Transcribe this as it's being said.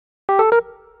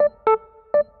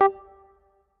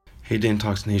Hey Dan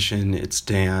Talks Nation, it's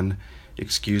Dan.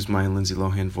 Excuse my Lindsay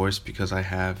Lohan voice because I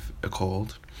have a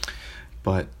cold.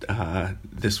 But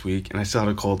this week, and I still had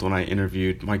a cold when I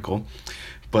interviewed Michael,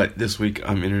 but this week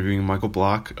I'm interviewing Michael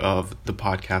Block of the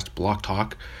podcast Block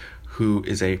Talk, who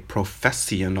is a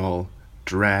professional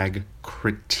drag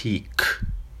critic.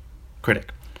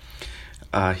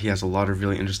 He has a lot of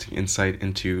really interesting insight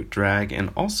into drag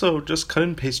and also just cut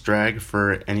and paste drag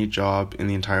for any job in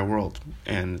the entire world.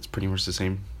 And it's pretty much the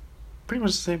same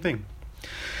thing.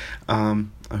 I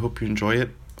hope you enjoy it,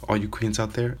 all you queens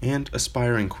out there, and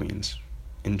aspiring queens.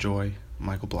 Enjoy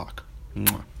Michael Block.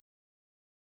 Mwah.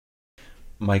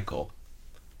 Michael,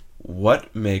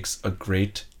 what makes a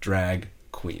great drag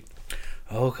queen?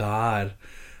 Oh God,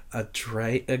 a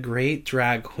great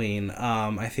drag queen.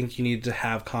 I think you need to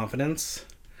have confidence.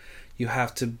 You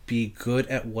have to be good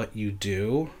at what you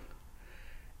do,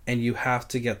 and you have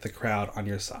to get the crowd on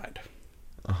your side.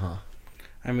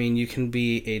 I mean, you can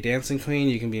be a dancing queen,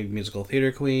 you can be a musical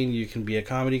theater queen, you can be a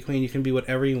comedy queen, you can be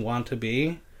whatever you want to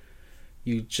be.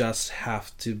 You just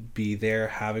have to be there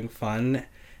having fun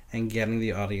and getting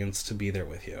the audience to be there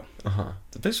with you.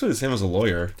 It's basically the same as a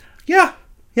lawyer. Yeah.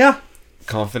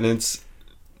 Confidence,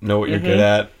 know what you're good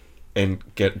at, and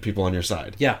get people on your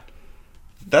side. Yeah.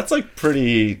 That's like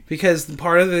pretty... Because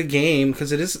part of the game,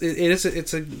 because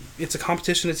it's a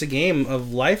competition, it's a game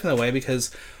of life in a way,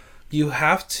 because you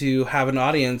have to have an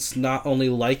audience not only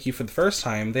like you for the first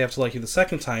time, they have to like you the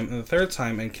second time and the third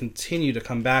time and continue to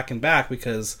come back and back,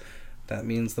 because that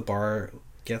means the bar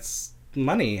gets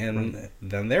money and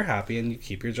then they're happy and you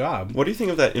keep your job. What do you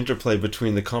think of that interplay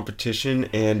between the competition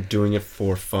and doing it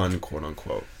for fun, quote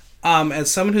unquote?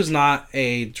 As someone who's not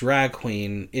a drag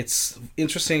queen, it's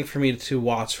interesting for me to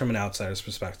watch from an outsider's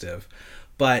perspective.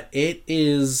 But it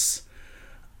is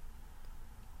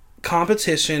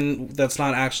competition that's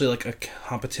not actually like a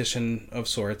competition of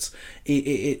sorts.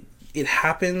 It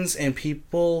happens and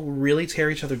people really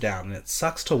tear each other down, and it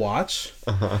sucks to watch.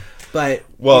 But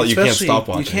you can't stop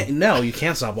watching. You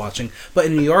can't stop watching. But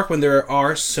in New York, when there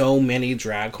are so many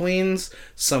drag queens,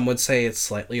 some would say it's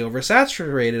slightly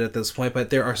oversaturated at this point,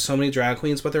 but there are so many drag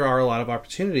queens, but there are a lot of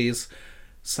opportunities.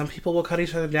 Some people will cut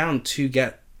each other down to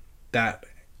get that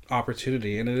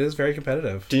opportunity, and it is very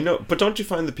competitive. But don't you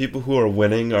find the people who are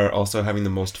winning are also having the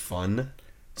most fun?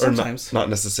 Sometimes. Or not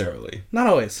necessarily. Not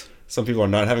always. Some people are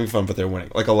not having fun, but they're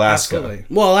winning. Like Alaska. Absolutely.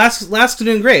 Well, Alaska's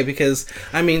doing great because,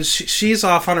 I mean, she's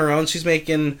off on her own. She's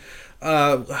making,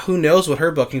 who knows what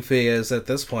her booking fee is at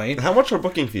this point. How much are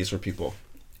booking fees for people?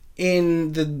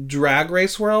 In the drag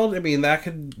race world, I mean,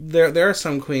 there are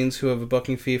some queens who have a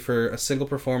booking fee for a single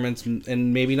performance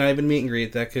and maybe not even meet and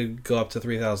greet that could go up to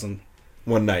 $3,000.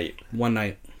 One night.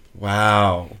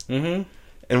 Wow. Mm-hmm.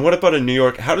 And what about in New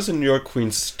York? How does a New York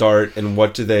queen start, and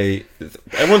what do they...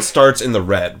 Everyone starts in the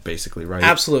red, basically, right?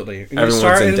 Absolutely. You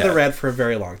start in the red for a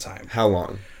very long time. How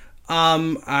long?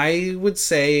 I would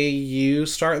say you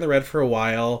start in the red for a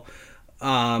while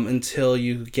until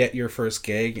you get your first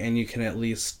gig, and you can at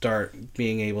least start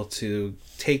being able to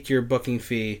take your booking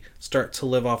fee, start to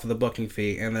live off of the booking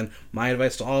fee, and then my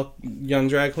advice to all young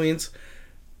drag queens,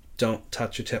 don't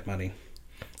touch your tip money.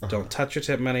 Don't touch your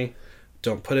tip money.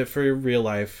 Don't put it for your real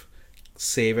life.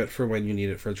 Save it for when you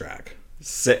need it for drag.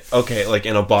 Okay, like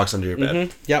in a box under your bed.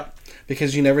 Mm-hmm. Yep.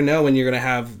 Because you never know when you're going to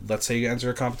have, let's say you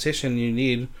enter a competition and you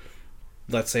need,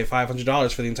 let's say,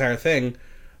 $500 for the entire thing.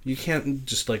 You can't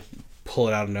just like pull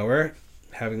it out of nowhere.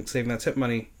 Saving that tip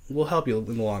money will help you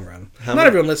in the long run. Not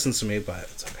everyone listens to me, but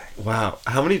it's okay. Wow.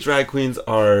 How many drag queens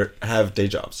have day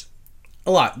jobs? A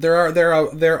lot.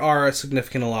 There are a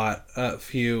significant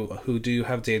few who do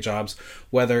have day jobs,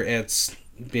 whether it's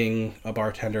being a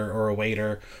bartender or a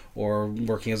waiter or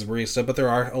working as a barista, but there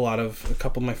are a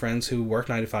couple of my friends who work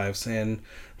 9 to 5s, and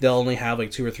they'll only have like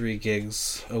 2 or 3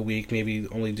 gigs a week, maybe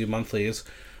only do monthlies,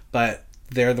 but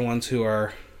they're the ones who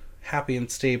are happy and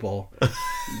stable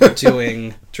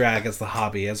doing drag as the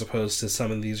hobby, as opposed to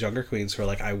some of these younger queens who are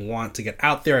like, I want to get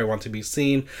out there, I want to be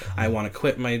seen, I want to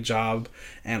quit my job,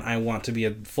 and I want to be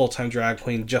a full-time drag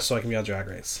queen just so I can be on Drag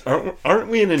Race. Aren't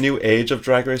we in a new age of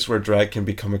Drag Race where drag can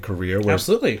become a career? Where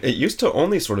Absolutely. It used to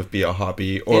only sort of be a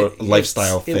hobby or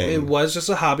lifestyle thing. It was just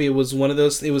a hobby. It was one of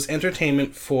those, it was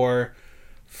entertainment for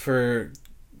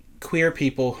queer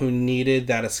people who needed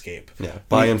that escape. Yeah,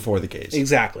 by and for the gays.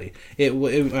 Exactly. It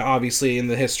obviously in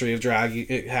the history of drag,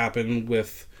 it happened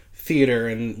with theater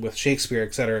and with Shakespeare,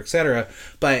 etc., etc.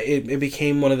 But it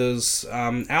became one of those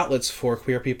outlets for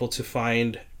queer people to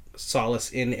find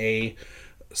solace in a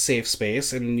safe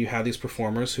space, and you have these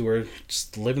performers who are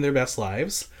just living their best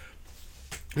lives.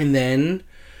 And then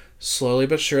slowly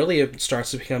but surely it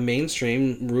starts to become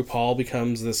mainstream. RuPaul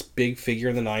becomes this big figure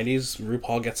in the 90s.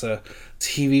 RuPaul gets a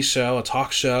TV show, a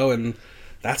talk show, and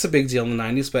that's a big deal in the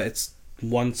 90s, but it's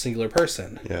one singular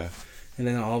person. Yeah. And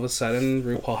then all of a sudden,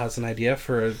 RuPaul has an idea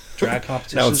for a drag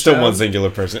competition. Now it's still show. one singular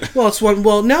person. Well, it's one.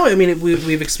 Well, no, I mean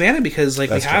we've expanded because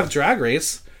like That's we have true. Drag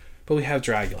Race, but we have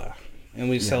Dragula, and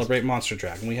we celebrate Monster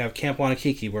Drag, and we have Camp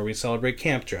Wanakiki where we celebrate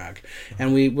Camp Drag,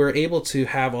 and we're able to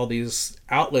have all these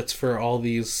outlets for all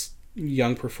these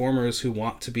young performers who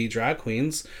want to be drag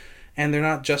queens, and they're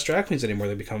not just drag queens anymore.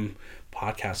 They become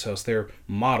podcast hosts. They're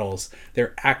models.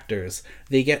 They're actors.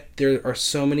 There are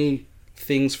so many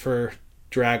things for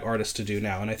drag artists to do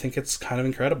now, and I think it's kind of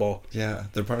incredible. Yeah,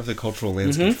 they're part of the cultural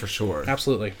landscape for sure.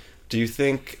 Absolutely. Do you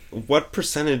think what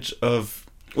percentage of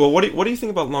what do you think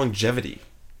about longevity?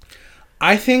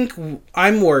 I think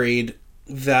I'm worried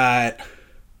that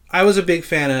I was a big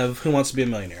fan of Who Wants to Be a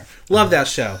Millionaire. Love that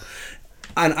show.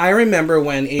 And I remember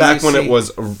when ABC... Back when it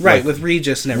was... Right, with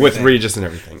Regis and everything. With Regis and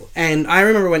everything. And I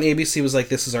remember when ABC was like,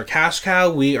 this is our cash cow.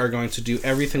 We are going to do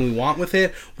everything we want with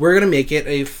it. We're going to make it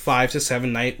a 5 to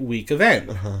 7 night week event.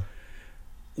 Uh-huh.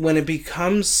 When it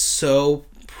becomes so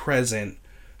present,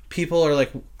 people are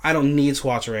like, I don't need to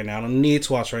watch it right now. I don't need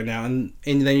to watch it right now. And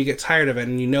then you get tired of it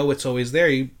and you know it's always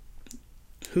there.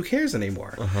 Who cares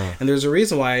anymore? Uh-huh. And there's a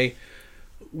reason why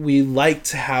we like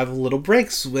to have little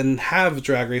breaks and have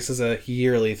Drag Race as a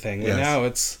yearly thing. Yes. Now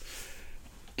it's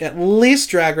at least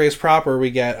Drag Race proper.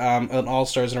 We get an All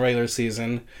Stars in a regular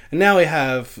season, and now we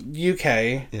have UK,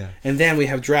 and then we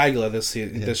have Dragula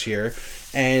this year,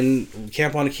 and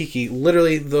Camp Wanakiki.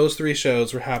 Literally, those 3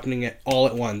 shows were happening all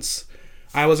at once.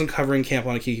 I wasn't covering Camp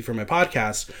Wanakiki for my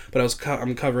podcast, but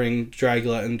I'm covering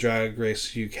Dragula and Drag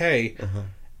Race UK. Uh-huh.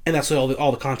 And that's all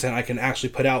the content I can actually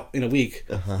put out in a week.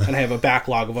 Uh-huh. And I have a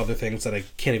backlog of other things that I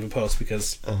can't even post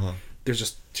because there's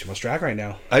just too much drag right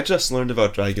now. I just learned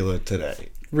about Dragula today.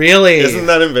 Really? Isn't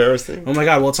that embarrassing? Oh my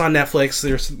god, well it's on Netflix.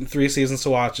 There's 3 seasons to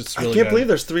watch. It's really I can't good. believe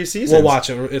there's 3 seasons. We'll watch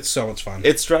it. It's so much fun.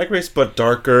 It's Drag Race but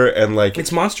darker and like...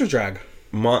 It's monster drag.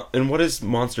 And what is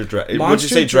monster drag? Would you Monster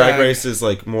say Drag drag- Race is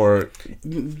like more...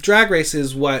 Drag Race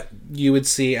is what you would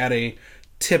see at a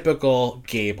typical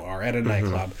gay bar, at a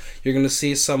nightclub. You're going to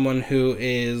see someone who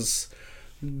is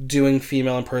doing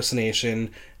female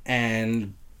impersonation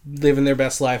and living their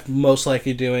best life, most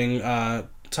likely doing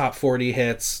top 40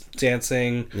 hits,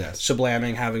 dancing,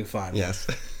 shablamming, having fun. Yes.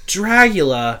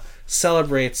 Dragula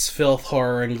celebrates filth,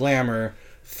 horror, and glamour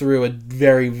through a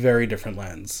very, very different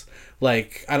lens.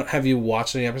 Like, have you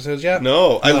watched any episodes yet?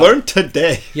 No, I learned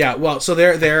today. Yeah, well, so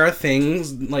there are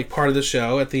things, like part of the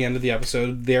show, at the end of the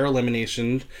episode, their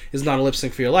elimination is not a lip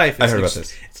sync for your life. I heard about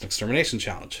this. It's an extermination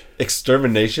challenge.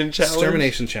 Extermination challenge?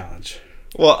 Extermination challenge.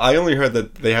 Well, I only heard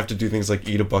that they have to do things like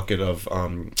eat a bucket of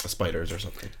spiders or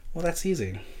something. Well, that's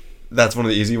easy. That's one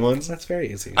of the easy ones? That's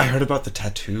very easy. I heard about the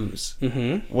tattoos.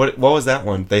 Mm-hmm. What was that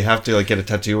one? They have to like get a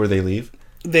tattoo where they leave?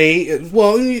 They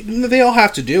all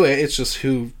have to do it. It's just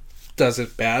who does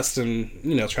it best, and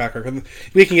track record.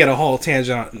 We can get a whole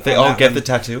tangent on They all get one. the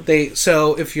tattoo?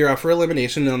 So if you're up for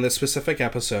elimination on this specific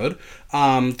episode,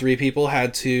 3 people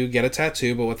had to get a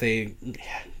tattoo, but what they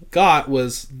got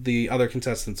was the other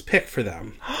contestants' pick for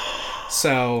them.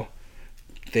 So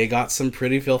they got some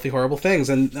pretty filthy, horrible things.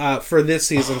 And for this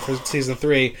season, for season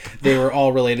 3, they were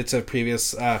all related to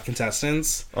previous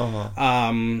contestants.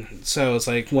 Uh-huh. So it's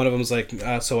like, one of them was like,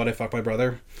 so what, I fucked my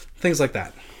brother? Things like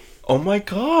that. Oh my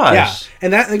gosh. Yeah.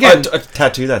 And that, again... A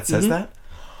tattoo that says that?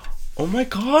 Oh my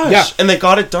gosh. Yeah. And they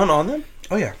got it done on them?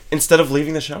 Oh, yeah. Instead of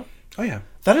leaving the show? Oh, yeah.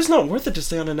 That is not worth it to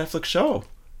stay on a Netflix show.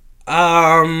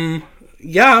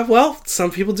 Yeah, well,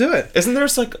 some people do it. Isn't there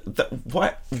like...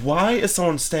 Why is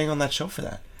someone staying on that show for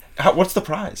that? What's the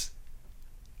prize?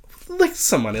 Like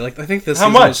some money. Like, I think this How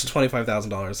season much? was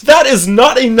 $25,000. That is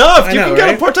not enough! I You know, can get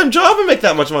right? a part-time job and make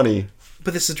that much money.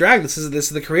 But this is drag. This is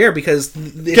the career, because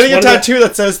Getting a tattoo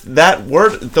that says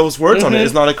those words on it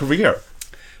is not a career.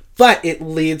 But it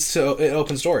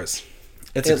opens doors.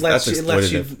 It lets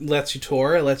you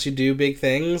tour. It lets you do big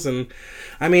things, and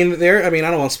I don't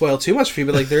want to spoil too much for you,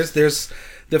 but like there's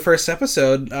the first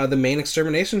episode. The main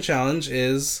extermination challenge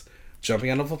is jumping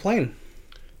out of a plane.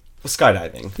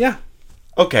 Skydiving. Yeah.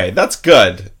 Okay, that's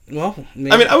good. Well,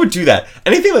 maybe. I mean, I would do that.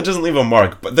 Anything that doesn't leave a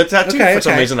mark. But the tattoo, for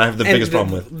some reason, I have the biggest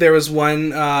problem with. There was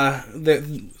one,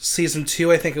 season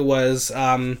 2, I think it was,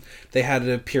 they had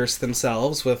to pierce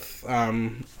themselves with,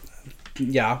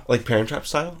 Like Parent Trap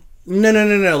style?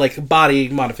 No, like body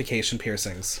modification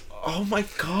piercings. Oh my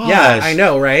gosh. Yeah, I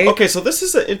know, right? Okay, so this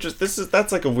is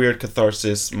that's like a weird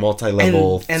catharsis,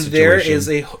 multi-level and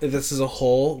situation. this is a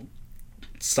whole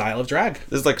style of drag.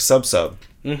 This is like sub.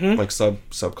 Mm-hmm. Like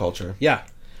subculture. Yeah.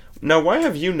 Now, why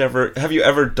have you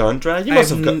ever done drag? You must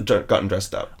have gotten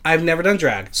dressed up. I've never done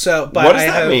drag. So, but what does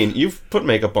that mean? You've put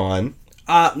makeup on.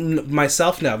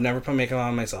 Myself, no. I've never put makeup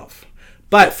on myself.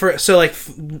 But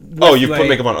you've put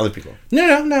makeup on other people.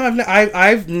 No.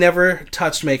 I've never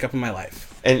touched makeup in my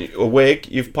life. And a wig?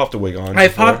 You've popped a wig on.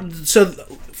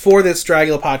 For this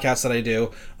Dragula podcast that I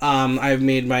do, I've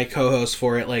made my co-host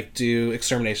for it do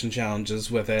extermination challenges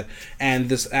with it. And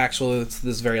this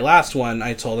very last one,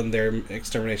 I told them their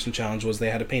extermination challenge was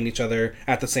they had to paint each other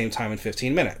at the same time in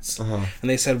 15 minutes. And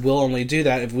they said, we'll only do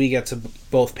that if we get to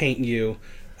both paint you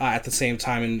at the same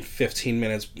time in 15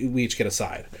 minutes. We each get a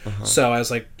side. So I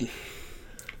was like,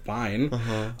 fine.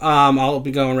 I'll be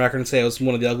going on record and say it was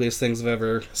one of the ugliest things I've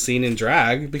ever seen in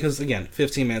drag. Because, again,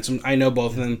 15 minutes. I know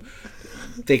both of them...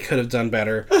 They could have done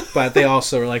better, but they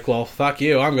also were like, well, fuck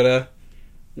you, I'm gonna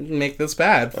make this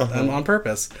bad on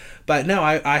purpose. But no,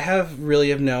 I have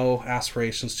no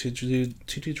aspirations to do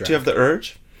drag. Do you have the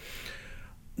urge?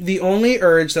 The only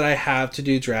urge that I have to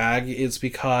do drag is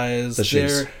because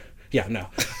because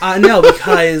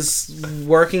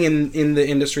working in the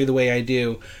industry the way I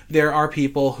do, there are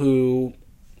people who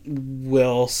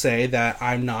will say that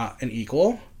I'm not an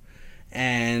equal,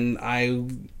 and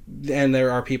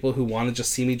there are people who want to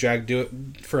just see me do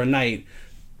it for a night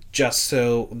just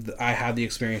so I have the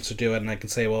experience to do it and I can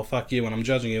say, well, fuck you when I'm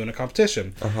judging you in a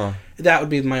competition. That would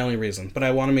be my only reason. But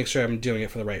I want to make sure I'm doing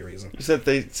it for the right reason. You said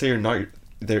they say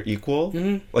they're equal?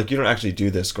 You don't actually do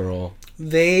this, girl.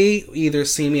 They either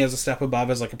see me as a step above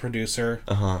as a producer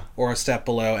or a step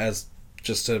below as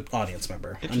just an audience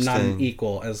member. I'm not an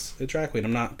equal as a drag queen.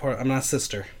 I'm not a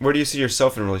sister. Where do you see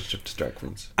yourself in relationship to drag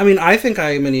queens? I think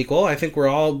I'm an equal. I think we're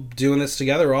all doing this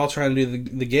together. We're all trying to do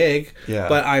the gig. Yeah.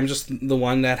 But I'm just the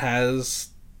one that has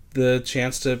the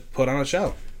chance to put on a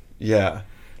show. Yeah.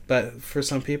 But for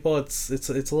some people, it's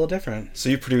a little different. So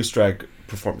you produce drag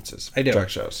performances? I do. Drag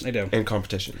shows? I do. And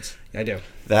competitions? I do.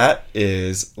 That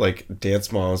is like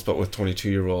Dance Moms, but with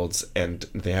 22-year-olds, and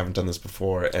they haven't done this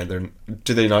before, and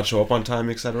do they not show up on time,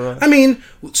 etc.?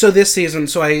 So this season,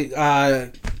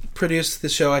 I produced the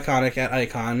show Iconic at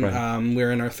Icon. Right.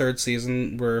 We're in our third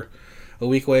season. We're a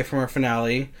week away from our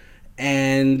finale.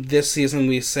 And this season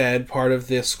we said part of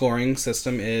the scoring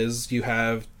system is you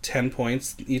have 10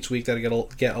 points each week that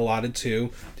get allotted to.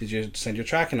 Did you send your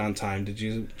tracking on time? Did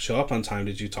you show up on time?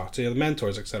 Did you talk to the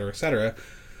mentors, etc., etc.?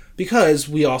 Because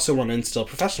we also want to instill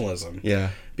professionalism.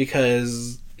 Yeah.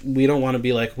 Because we don't want to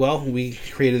be like, well, we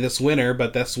created this winner,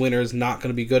 but this winner is not going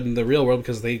to be good in the real world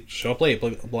because they show up late,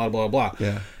 blah, blah, blah, blah.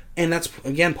 Yeah. And that's,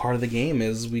 again, part of the game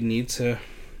is we need to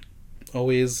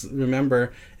always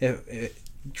remember if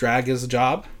drag is a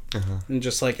job, and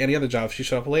just like any other job, if you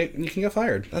show up late, you can get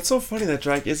fired. That's so funny that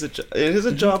drag is it is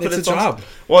a job, but it's a job. Also,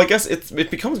 well, I guess it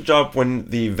becomes a job when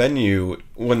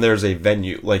there's a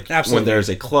venue, like Absolutely. When there's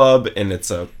a club and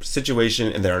it's a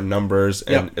situation and there are numbers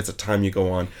and it's a time you go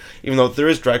on. Even though there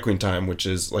is drag queen time, which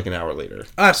is like an hour later.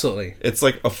 Absolutely, it's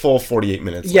like a full 48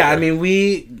 minutes. Yeah, later.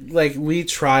 we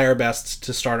try our best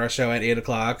to start our show at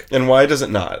 8:00. And why does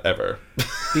it not ever?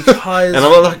 Because and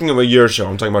I'm not talking about your show.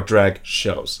 I'm talking about drag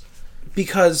shows.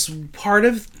 Because part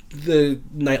of the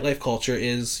nightlife culture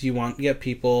is you want to get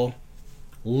people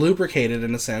lubricated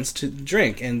in a sense to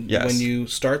drink. And when you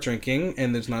start drinking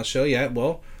and there's not a show yet,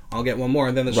 well, I'll get one more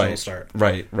and then the show will start.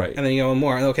 Right. And then you get one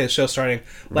more and okay, the show's starting.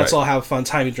 Let's all have a fun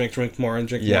time. You drink more and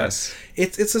drink more. Yes.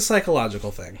 It's a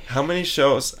psychological thing. How many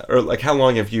shows, or like how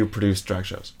long have you produced drag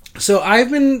shows? So I've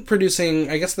been producing,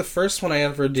 I guess the first one I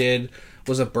ever did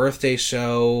was a birthday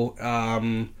show,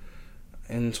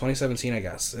 in 2017, I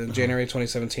guess. In January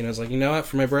 2017, I was like, you know what?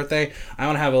 For my birthday, I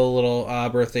want to have a little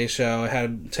birthday show. I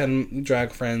had 10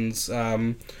 drag friends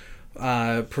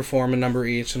perform a number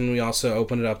each, and we also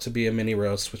opened it up to be a mini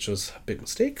roast, which was a big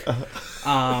mistake.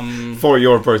 For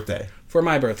your birthday? For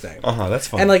my birthday. That's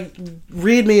fun. And,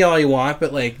 read me all you want,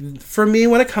 but, for me,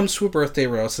 when it comes to a birthday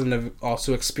roast, and I've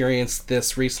also experienced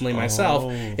this recently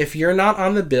myself, if you're not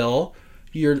on the bill,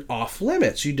 you're off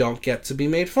limits. You don't get to be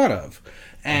made fun of.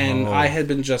 And I had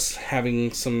been just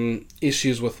having some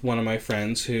issues with one of my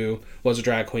friends who was a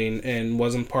drag queen and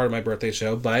wasn't part of my birthday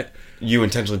show, but... You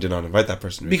intentionally did not invite that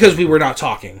person. Because we were not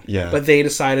talking. Yeah. But they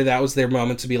decided that was their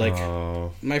moment to be like,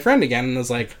 my friend again, and I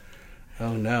was like,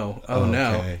 oh no.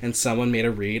 And someone made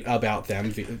a read about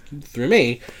them through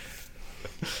me.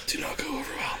 Did not go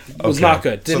over well. It was not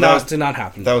good. Did not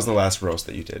happen. That was the last roast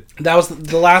that you did. That was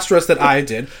the last roast that I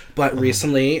did. But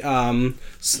recently,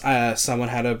 someone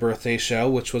had a birthday show,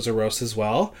 which was a roast as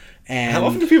well. And how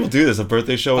often do people do this? A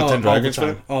birthday show with 10 drag queens?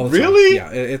 All the time. Really? Yeah,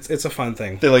 it's a fun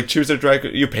thing. They choose their drag.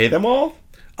 You pay them all?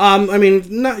 I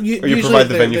mean, not Or you usually provide the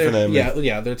they're- venue for they're- them.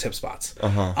 Yeah, they're tip spots.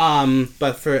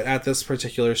 But for at this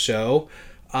particular show,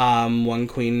 one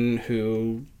queen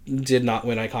who did not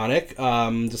win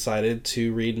Iconic decided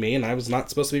to read me, and I was not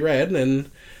supposed to be read, and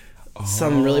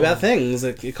some really bad things.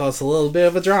 It caused a little bit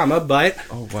of a drama, but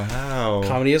Oh, wow.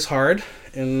 comedy is hard,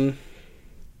 and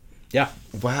yeah,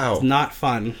 Wow. not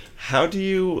fun. How do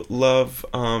you love,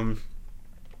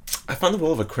 I find the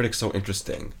role of a critic so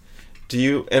interesting.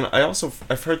 And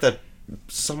I've heard that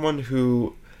someone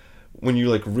who, when you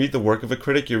like read the work of a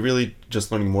critic, you're really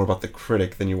just learning more about the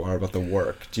critic than you are about the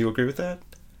work. Do you agree with that?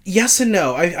 Yes and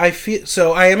no. I feel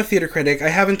so. I am a theater critic. I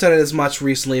haven't done it as much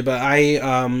recently, but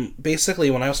I basically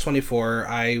when I was 24,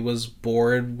 I was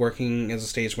bored working as a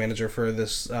stage manager for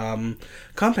this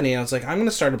company. I was like, I'm going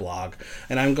to start a blog,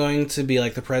 and I'm going to be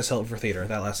like the Perez Hilton for theater.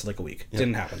 That lasted like a week. Yeah.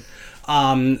 Didn't happen.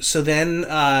 So then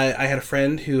I had a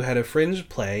friend who had a fringe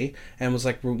play and was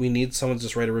like, we need someone to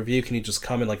just write a review. Can you just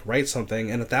come and like write something?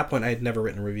 And at that point, I had never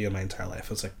written a review in my entire life.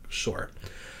 I was like, sure.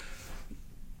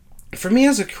 For me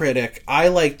as a critic, I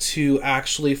like to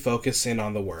actually focus in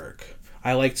on the work.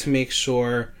 I like to make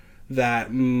sure that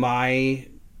I'm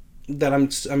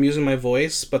using my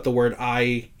voice, but the word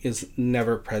I is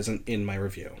never present in my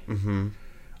review. Mm-hmm.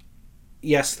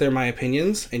 Yes, they're my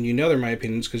opinions, and you know they're my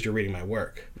opinions because you're reading my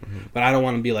work. Mm-hmm. But I don't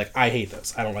want to be like, I hate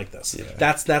this, I don't like this. Yeah.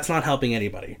 That's not helping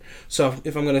anybody. So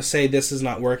if I'm going to say this is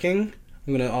not working,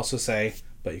 I'm going to also say,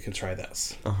 but you can try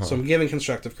this. So I'm giving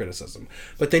constructive criticism.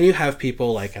 But then you have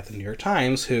people like at the New York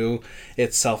Times who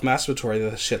it's self-masturbatory,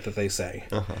 the shit that they say.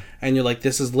 And you're like,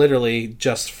 this is literally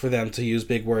just for them to use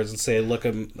big words and say, look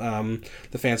at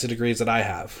the fancy degrees that I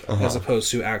have, as opposed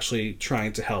to actually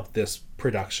trying to help this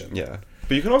production. Yeah.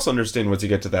 But you can also understand once you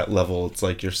get to that level, it's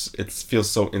like it feels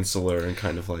so insular and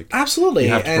kind of like Absolutely. you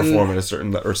have to perform at a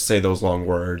certain or say those long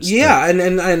words. Yeah,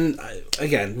 and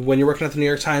again, when you're working at the New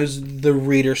York Times, the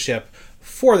readership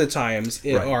for the Times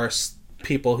are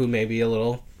people who may be a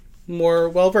little more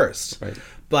well versed. Right.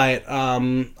 But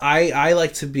I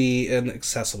like to be an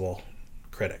accessible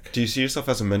critic. Do you see yourself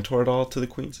as a mentor at all to the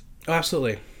queens? Oh,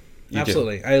 absolutely. You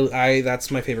Absolutely. I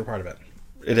that's my favorite part of it.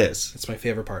 It is. It's my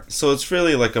favorite part. So it's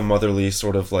really like a motherly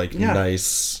sort of like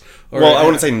nice. Or, well, I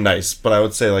wouldn't say nice, but I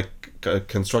would say like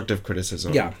constructive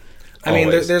criticism. Yeah. I mean,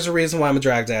 there's a reason why I'm a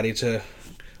drag daddy to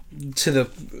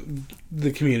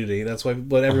the community. That's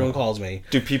what everyone calls me.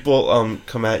 Do people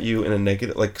come at you in a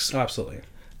negative like? Oh, absolutely.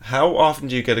 How often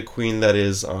do you get a queen that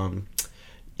is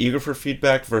eager for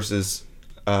feedback versus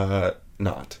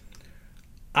not?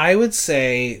 I would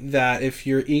say that if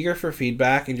you're eager for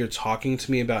feedback and you're talking to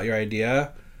me about your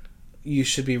idea, you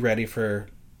should be ready for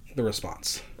the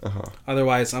response.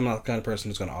 Otherwise, I'm not the kind of person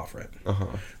who's going to offer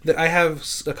it. I have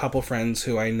a couple friends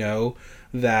who I know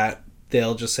that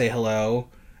they'll just say hello,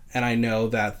 and I know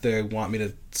that they want me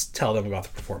to tell them about the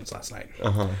performance last night.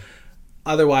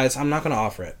 Otherwise, I'm not going to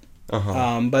offer it.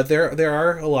 But there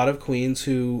are a lot of queens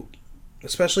who,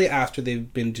 especially after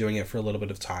they've been doing it for a little bit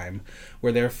of time,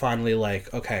 where they're finally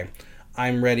like, okay,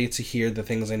 I'm ready to hear the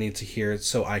things I need to hear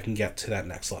so I can get to that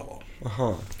next level.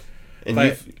 And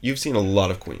but you've seen a lot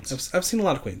of queens. I've seen a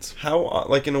lot of queens. How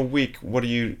like in a week? What do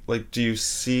you like? Do you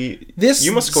see this?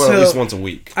 You must go out at least once a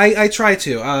week. I try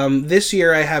to. This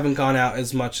year I haven't gone out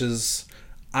as much as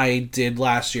I did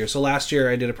last year. So last year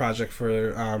I did a project for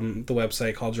the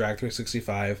website called Drag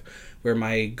 365, where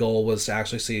my goal was to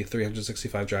actually see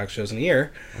 365 drag shows in a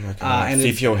year. Oh my god!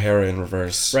 Fifi O'Hara in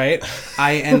reverse. Right.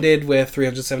 I ended with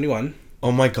 371.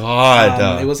 Oh my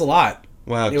god! It was a lot.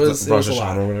 Wow. It was a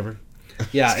lot or whatever.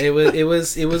 Yeah, it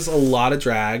was a lot of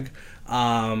drag.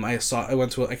 I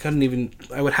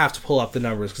would have to pull up the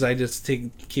numbers because I just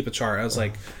keep a chart. I was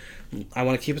like, I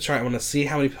want to keep a chart. I want to see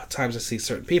how many times I see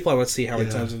certain people. I want to see how many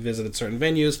times I've visited certain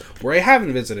venues where I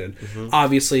haven't visited.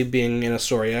 Obviously, being in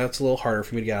Astoria, it's a little harder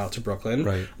for me to get out to Brooklyn,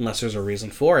 right, unless there's a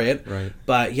reason for it. Right.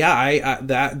 But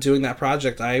yeah, doing that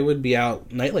project, I would be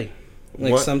out nightly.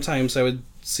 Like sometimes I would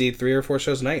see 3 or 4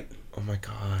 shows a night. Oh my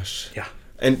gosh. Yeah.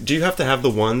 And do you have to have the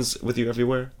ones with you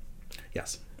everywhere?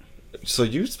 Yes. So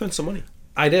you spend some money.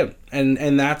 I do.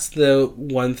 And that's the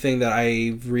one thing that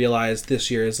I realized this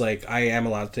year is like I am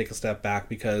allowed to take a step back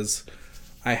because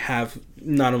I have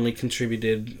not only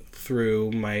contributed through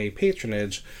my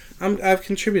patronage, I've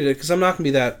contributed because I'm not going to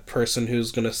be that person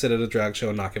who's going to sit at a drag show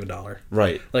and not give $1.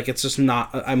 Right. Like it's just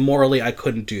not. I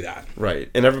couldn't do that.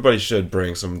 Right. And everybody should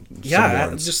bring some.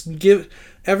 Yeah. Just give.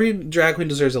 Every drag queen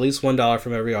deserves at least $1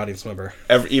 from every audience member.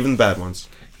 Even the bad ones.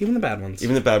 Even the bad ones.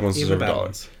 Even the bad ones deserve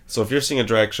 $1. So if you're seeing a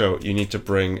drag show, you need to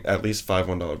bring at least 5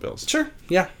 $1 bills. Sure.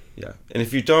 Yeah. Yeah. And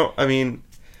if you don't, I mean,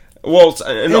 Well,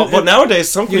 but nowadays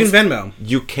some you queens can Venmo.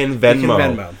 You can Venmo.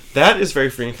 Venmo. That is very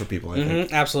freeing for people. I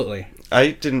think. Absolutely.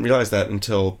 I didn't realize that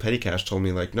until Petty Cash told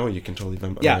me, like, no, you can totally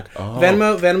Venmo. Yeah, I'm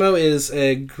like, oh. Venmo is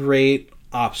a great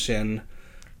option.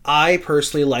 I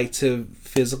personally like to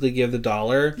physically give the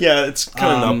 $1. Yeah, it's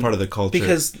kind of not part of the culture.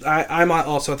 Because I'm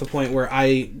also at the point where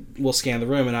I will scan the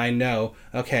room and I know,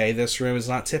 okay, this room is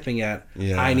not tipping yet.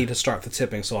 Yeah. I need to start the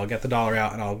tipping, so I'll get the $1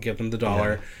 out and I'll give them the $1.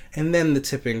 Yeah. And then the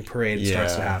tipping parade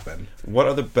starts to happen. What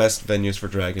are the best venues for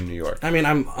drag in New York? I mean,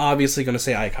 I'm obviously going to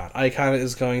say Icon. Icon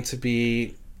is going to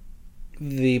be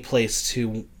the place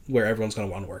to where everyone's going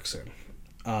to want to work soon.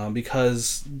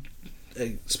 Because...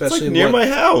 especially it's like near my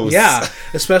house. Yeah,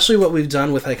 especially what we've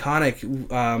done with Iconic.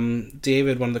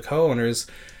 David, one of the co-owners,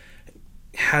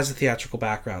 has a theatrical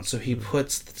background, so he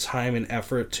puts the time and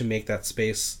effort to make that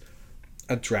space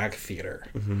a drag theater.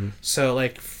 Mm-hmm. So,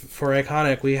 like for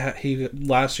Iconic, he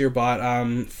last year bought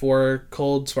 4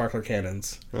 cold sparkler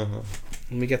cannons. Uh-huh.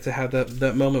 And we get to have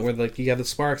that moment where like you have the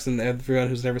sparks, and everyone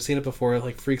who's never seen it before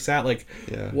like freaks out. Like,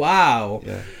 wow.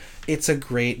 Yeah. It's a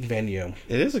great venue.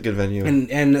 It is a good venue.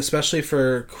 And especially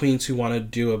for queens who want to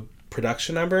do a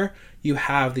production number, you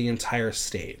have the entire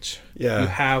stage. Yeah. You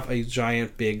have a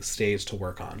giant, big stage to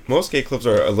work on. Most gay clubs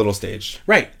are a little stage.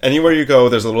 Right. Anywhere you go,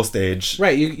 there's a little stage.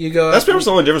 Right. You go... That's pretty much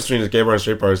the only difference between gay bar and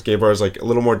straight bars. Gay bars, like, a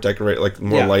little more decorated, like,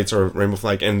 more lights or rainbow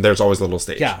flag, and there's always a little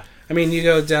stage. Yeah. I mean, you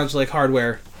go down to, like,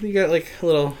 Hardware. You got, like, a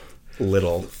little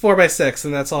 4x6,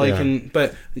 and that's all you can.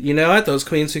 But you know what? Those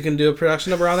queens who can do a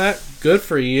production number on that, good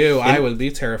for you. I would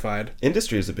be terrified.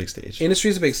 Industry is a big stage.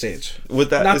 Industry is a big stage. With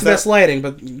that, not the best lighting,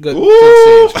 but good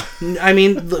stage. I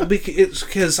mean,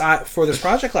 because for this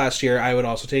project last year, I would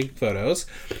also take photos,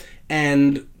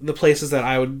 and the places that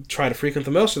I would try to frequent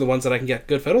the most are the ones that I can get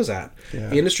good photos at. Yeah.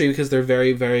 The Industry, because they're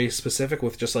very, very specific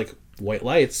with just like white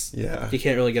lights. Yeah, you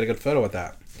can't really get a good photo with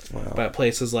that. Wow. But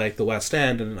places like the West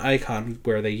End and Icon,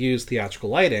 where they use theatrical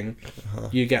lighting,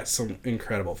 you get some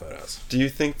incredible photos. Do you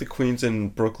think the queens in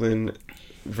Brooklyn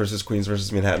versus Queens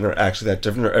versus Manhattan are actually that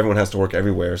different, or everyone has to work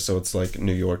everywhere, so it's like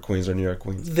New York Queens or New York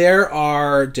Queens? There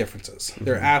are differences.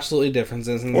 There are absolutely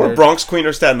differences. Or Bronx Queen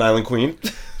or Staten Island Queen.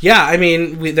 Yeah, I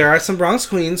mean, there are some Bronx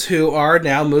Queens who are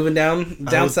now moving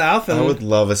down south. And I would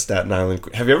love a Staten Island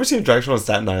Queen. Have you ever seen a drag show on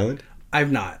Staten Island?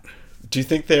 I've not. Do you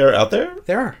think they are out there?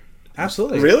 There are.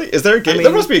 Absolutely. Really? Is there a game?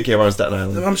 There must be a game on Staten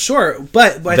Island. I'm sure,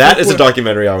 but that is a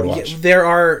documentary I would watch.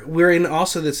 We're in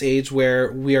also this age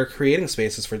where we are creating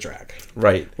spaces for drag.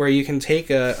 Right. Where you can take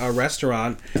a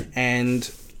restaurant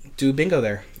and do bingo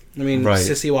there. I mean,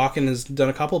 Sissy Walken has done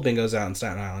a couple bingos out in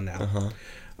Staten Island now.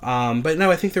 Uh-huh. But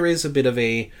no, I think there is a bit of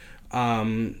a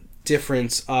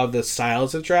difference of the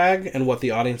styles of drag and what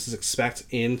the audiences expect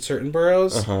in certain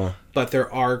boroughs. Uh-huh. But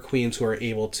there are queens who are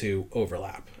able to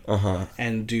overlap.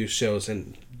 And do shows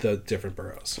in the different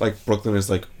boroughs. Like Brooklyn is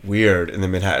like weird, and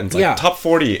then Manhattan's like top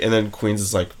 40, and then Queens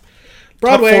is like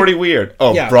Broadway. Top 40 weird.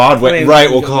 Oh, yeah. Broadway. I mean, right,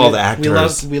 we'll call the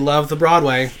actors. We love the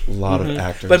Broadway. A lot of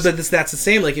actors. But that's the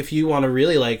same. Like, if you want to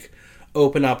really like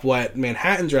open up what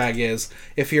Manhattan drag is,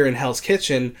 if you're in Hell's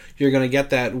Kitchen, you're going to get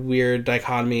that weird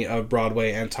dichotomy of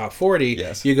Broadway and top 40.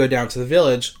 Yes. You go down to the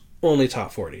Village, only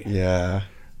top 40. Yeah.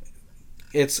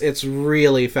 It's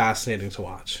really fascinating to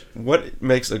watch. What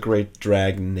makes a great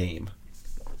drag name?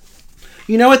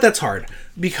 You know what? That's hard.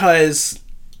 Because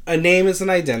a name is an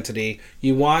identity.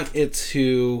 You want it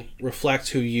to reflect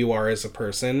who you are as a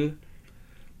person.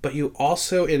 But you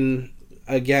also, in,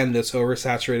 again, this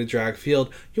oversaturated drag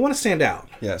field, you want to stand out.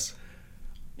 Yes.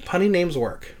 Punny names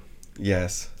work.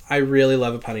 Yes. I really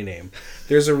love a punny name.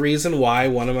 There's a reason why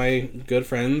one of my good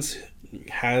friends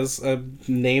has a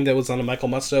name that was on a Michael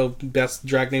Musto best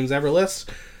drag names ever list.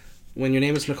 When your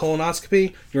name is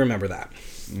Nicolonoscopy, you remember that.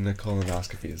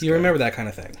 Nicolonoscopy is You remember that kind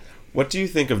of thing. What do you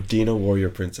think of Dina Warrior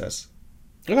Princess?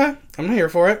 Okay, I'm here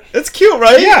for it. It's cute,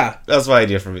 right? Yeah. That's my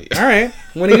idea for me. All right.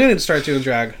 When are you going to start doing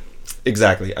drag?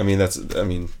 Exactly.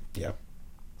 Yeah.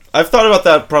 I've thought about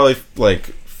that probably like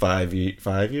 5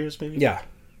 years, maybe? Yeah.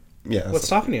 Yeah. What's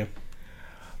stopping you?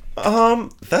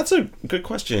 That's a good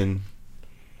question.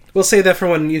 We'll say that for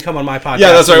when you come on my podcast.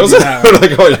 Yeah, that's right. We'll say that for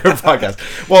like on your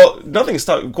podcast. Well, nothing's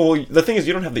stopping. Well, the thing is,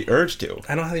 you don't have the urge to.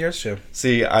 I don't have the urge to.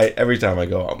 See, every time I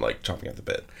go, I'm like chomping at the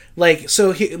bit. Like,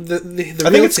 so the I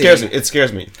think it scares me. It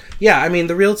scares me. Yeah, I mean,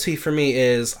 the realty for me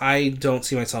is I don't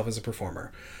see myself as a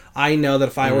performer. I know that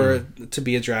if I were to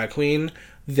be a drag queen,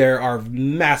 there are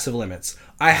massive limits.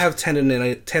 I have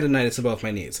tendonitis in both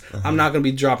my knees. Uh-huh. I'm not going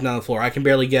to be dropping down the floor. I can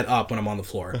barely get up when I'm on the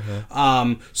floor.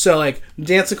 Uh-huh. So, like,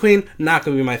 dancing queen, not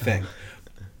going to be my thing.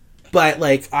 But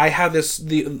like I have the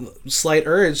slight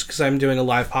urge because I'm doing a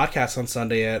live podcast on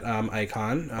Sunday at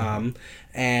Icon,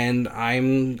 and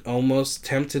I'm almost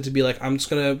tempted to be like, I'm just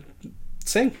gonna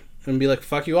sing and be like,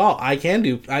 fuck you all. I can't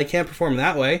perform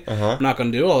that way. I'm not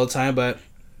gonna do it all the time, but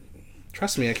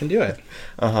trust me, I can do it.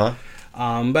 But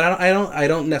I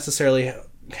don't necessarily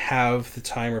have the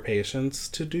time or patience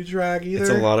to do drag either. It's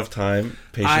a lot of time,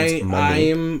 patience, money.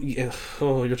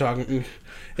 You're talking.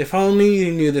 If only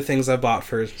you knew the things I bought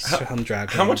for some drag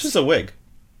queens. How much is a wig?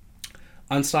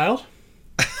 Unstyled?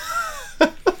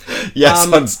 Yes,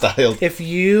 unstyled. If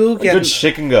you get a good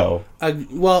shit can go.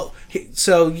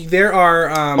 So there are.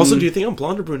 Also, do you think I'm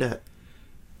blonde or brunette?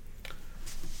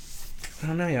 I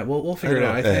don't know yet. We'll figure it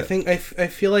out. I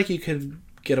feel like you could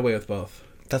get away with both.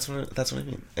 That's what I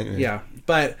mean. Anyway. Yeah,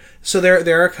 but so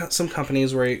there are some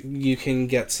companies where you can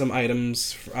get some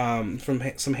items from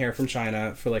some hair from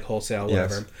China for like wholesale,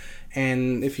 whatever. Yes.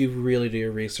 And if you really do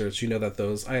your research, you know that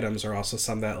those items are also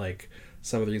some that like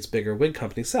some of these bigger wig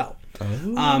companies sell.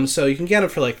 Oh. So you can get them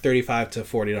for like $35 to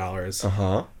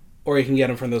 $40. Or you can get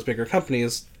them from those bigger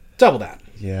companies, double that.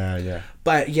 Yeah.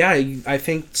 But yeah, I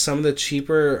think some of the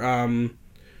cheaper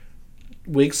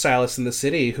wig stylists in the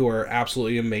city who are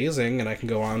absolutely amazing, and I can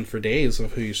go on for days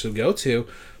of who you should go to.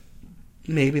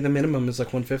 Maybe the minimum is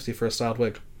like $150 for a styled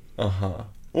wig.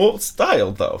 Well,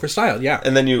 styled though. For styled, yeah.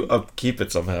 And then you upkeep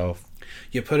it somehow.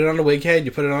 You put it on a wig head,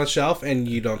 you put it on a shelf, and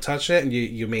you don't touch it, and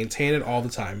you maintain it all the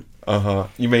time.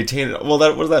 You maintain it. Well,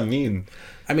 what does that mean?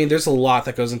 I mean, there's a lot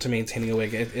that goes into maintaining a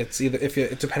wig. It's either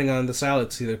depending on the style,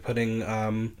 it's either putting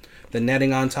the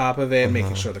netting on top of it,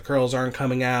 making sure the curls aren't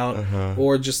coming out,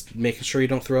 or just making sure you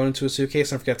don't throw it into a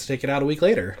suitcase and forget to take it out a week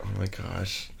later. Oh my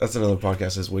gosh, that's another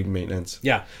podcast, is wig maintenance.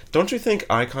 Yeah. Don't you think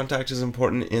eye contact is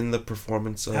important in the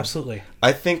performance of... Absolutely.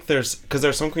 I think because there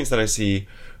are some queens that I see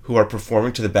who are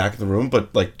performing to the back of the room,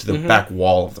 but like to the back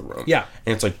wall of the room. Yeah.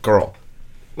 And it's like, girl,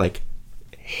 like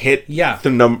hit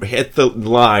the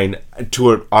line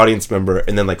to an audience member,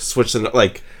 and then like switch the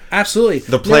like. Absolutely.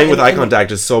 The playing with eye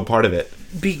contact is so part of it.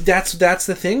 That's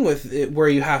the thing with it, where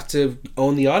you have to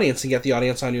own the audience and get the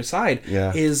audience on your side.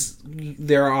 Yeah. Is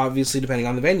there are obviously, depending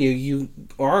on the venue, you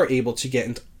are able to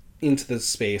get into the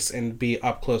space and be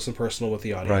up close and personal with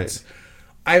the audience.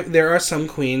 Right. There are some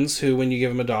queens who, when you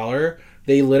give them $1,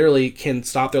 they literally can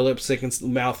stop their lip sync and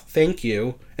mouth "thank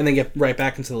you" and then get right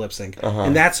back into the lip sync.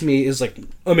 And that to me is like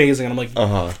amazing. And I'm like,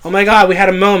 oh my god, we had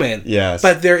a moment. Yes.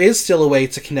 But there is still a way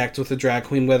to connect with a drag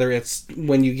queen, whether it's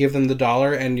when you give them the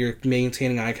 $1 and you're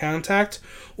maintaining eye contact,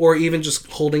 or even just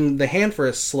holding the hand for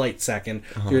a slight second.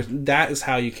 That is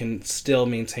how you can still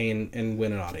maintain and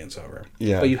win an audience over.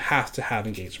 Yeah. But you have to have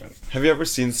engagement. Have you ever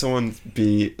seen someone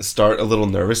start a little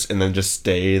nervous and then just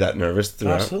stay that nervous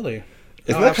throughout? Absolutely.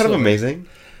 Isn't that kind of amazing?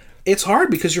 It's hard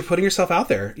because you're putting yourself out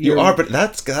there. You are, but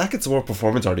that gets more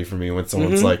performance arty for me when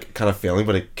someone's like kind of failing,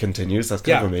 but it continues. That's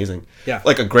kind of amazing. Yeah.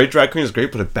 Like a great drag queen is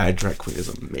great, but a bad drag queen is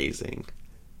amazing.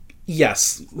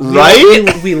 Yes.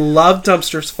 Right? We love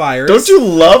dumpsters fires. Don't you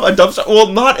love a dumpster? Well,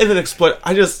 not in an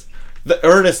the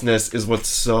earnestness is what's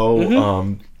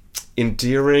so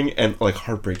endearing and like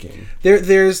heartbreaking. I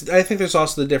think there's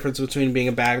also the difference between being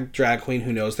a bad drag queen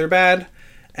who knows they're bad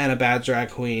and a bad drag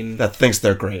queen that thinks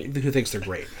they're great. Who thinks they're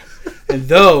great. And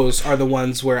those are the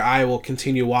ones where I will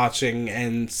continue watching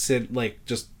and sit like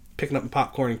just picking up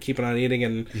popcorn and keeping on eating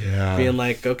and being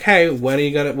like, okay, when are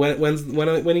you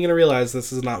gonna realize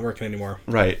this is not working anymore?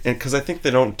 Right, and because I think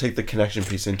they don't take the connection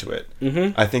piece into it.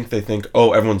 I think they think,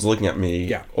 oh, everyone's looking at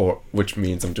me, or which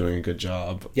means I'm doing a good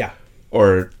job. Yeah.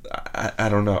 Or I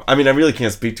don't know. I mean, I really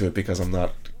can't speak to it because I'm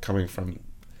not coming from.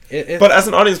 But as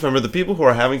an audience member, the people who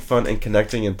are having fun and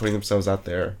connecting and putting themselves out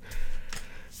there,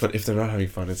 but if they're not having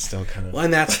fun, it's still kind of... Well,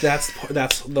 and that's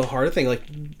the harder thing. Like,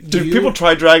 people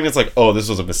try drag and it's like, oh, this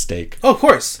was a mistake. Oh, of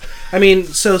course. I mean,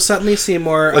 so Suddenly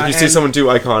Seymour... Like, you see someone do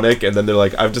Iconic, and then they're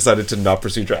like, I've decided to not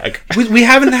pursue drag. We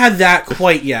haven't had that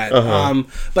quite yet.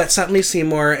 But Suddenly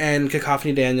Seymour and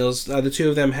Cacophony Daniels, the two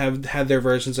of them have had their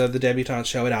versions of the debutante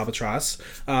show at Albatross.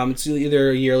 It's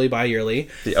either yearly, bi-yearly.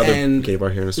 The other gay bar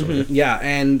here in Astoria. Yeah,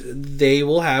 and they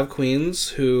will have queens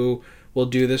who will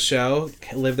do this show,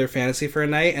 live their fantasy for a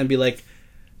night, and be like,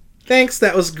 thanks,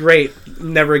 that was great,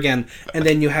 never again. And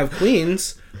then you have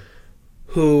queens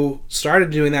who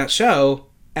started doing that show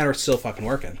and are still fucking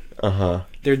working.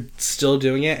 They're still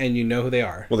doing it, and you know who they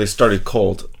are. Well, they started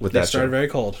cold with that show. They started very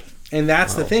cold. And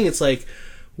that's the thing. It's like,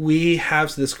 we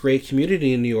have this great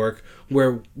community in New York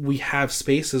where we have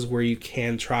spaces where you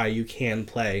can try, you can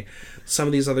play. Some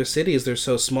of these other cities, they're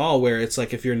so small where it's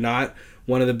like, if you're not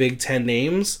one of the big 10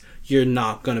 names, you're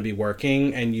not going to be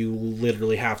working, and you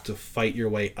literally have to fight your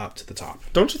way up to the top.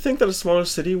 Don't you think that a smaller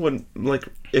city would, like,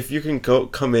 if you can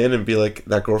come in and be like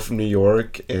that girl from New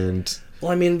York and...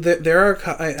 Well, I mean,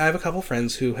 I have a couple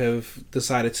friends who have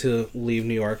decided to leave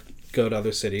New York, go to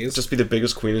other cities. Just be the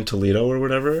biggest queen in Toledo or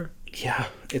whatever? Yeah,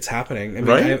 it's happening. I mean,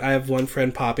 right? I have one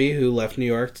friend, Poppy, who left New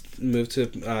York, moved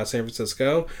to San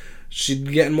Francisco. She's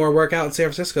getting more work out in San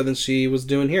Francisco than she was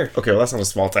doing here. Okay, well, that's not a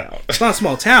small town. It's not a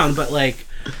small town, but, like,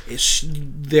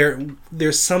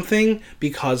 there's something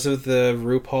because of the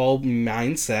RuPaul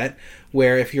mindset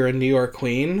where if you're a New York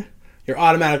queen, you're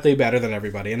automatically better than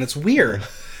everybody, and it's weird.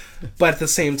 But at the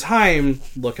same time,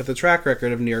 look at the track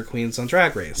record of New York queens on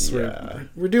Drag Race. Yeah.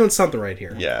 We're doing something right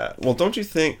here. Yeah. Well, don't you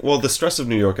think... Well, the stress of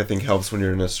New York, I think, helps when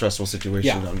you're in a stressful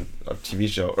situation on a TV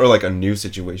show. Or, like, a new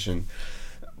situation.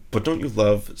 But don't you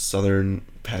love Southern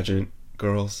pageant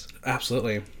girls?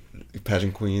 Absolutely.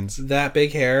 Pageant queens? That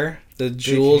big hair, the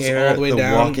jewels all the way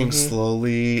down. The walking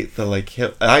slowly, the, like,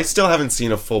 hip... I still haven't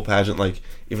seen a full pageant, like,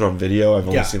 even on video. I've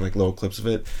only seen, like, little clips of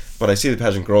it. But I see the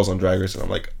pageant girls on Drag Race, and I'm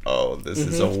like, oh, this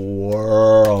is a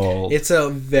world. It's a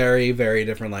very, very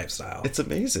different lifestyle. It's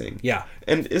amazing. Yeah.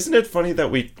 And isn't it funny that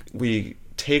we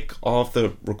take all of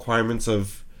the requirements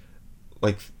of,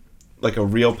 like a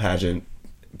real pageant,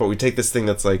 but we take this thing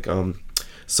that's, like,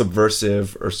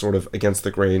 subversive or sort of against the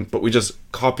grain, but we just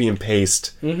copy and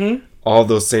paste all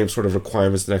those same sort of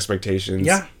requirements and expectations.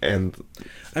 Yeah. And...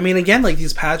 I mean, again, like,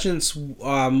 these pageants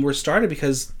were started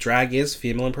because drag is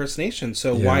female impersonation,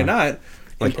 so why not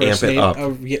like amp it up?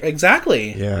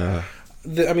 Exactly. Yeah.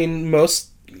 I mean,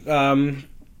 most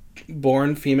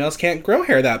born females can't grow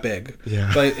hair that big. Yeah.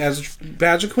 But as a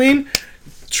pageant queen,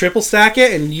 triple stack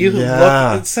it, and you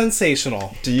look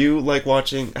sensational. Do you like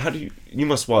watching? You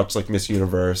must watch, like, Miss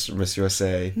Universe or Miss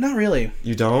USA. Not really.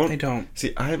 You don't? I don't.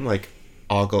 See, I'm like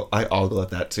I ogle at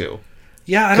that too.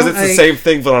 Yeah, because it's the same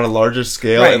thing but on a larger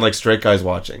scale, and, like, straight guys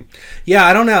watching. Yeah,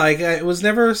 I don't know. Like, it was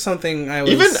never something I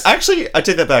was. Even actually, I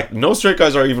take that back. No straight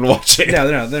guys are even watching.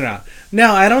 No, they're not.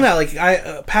 No, I don't know.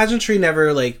 Like, pageantry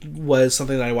never, like, was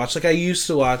something that I watched. Like, I used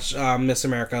to watch Miss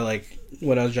America, like,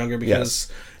 when I was younger,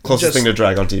 because closest thing to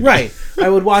drag on TV. Right. I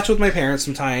would watch with my parents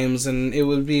sometimes, and it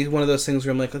would be one of those things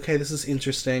where I'm like, okay, this is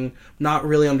interesting. Not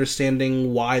really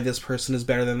understanding why this person is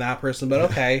better than that person, but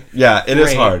okay. Yeah, it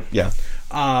is hard. Yeah.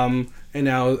 And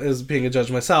now, as being a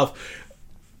judge myself,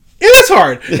 it is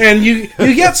hard, and you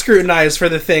get scrutinized for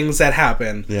the things that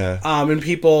happen. Yeah. And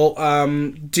people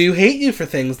do hate you for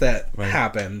things that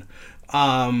happen.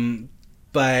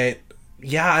 But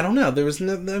yeah, I don't know.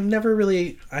 I've never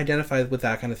really identified with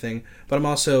that kind of thing. But I'm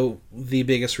also the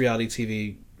biggest reality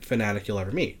TV fanatic you'll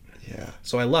ever meet. Yeah.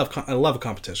 So I love a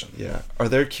competition. Yeah. Are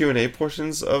there Q&A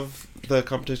portions of the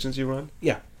competitions you run?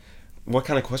 Yeah. What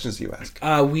kind of questions do you ask?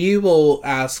 We will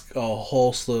ask a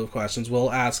whole slew of questions.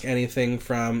 We'll ask anything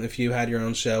from, if you had your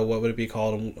own show, what would it be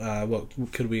called? What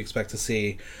could we expect to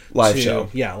see? Live show.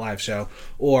 Yeah, live show.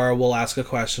 Or we'll ask a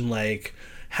question like,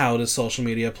 how does social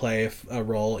media play a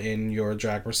role in your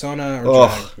drag persona? Or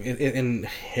and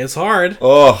it's hard.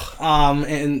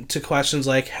 And to questions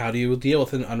like, how do you deal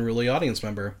with an unruly audience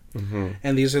member? Mm-hmm.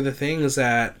 And these are the things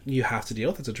that you have to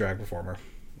deal with as a drag performer.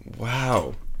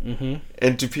 Wow. Mm-hmm.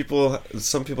 And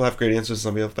some people have great answers,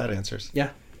 some people have bad answers. Yeah.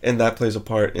 And that plays a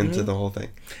part into the whole thing.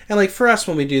 And, like, for us,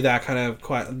 when we do that kind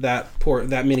of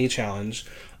that mini challenge,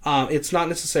 it's not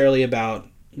necessarily about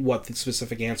what the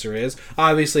specific answer is.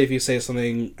 Obviously, if you say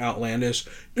something outlandish,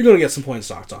 you're going to get some points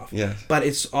docked off. Yeah. But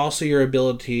it's also your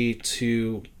ability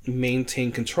to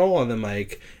maintain control on the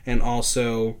mic and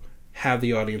also have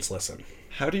the audience listen.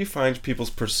 How do you find people's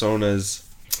personas?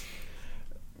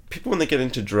 People, when they get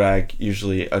into drag,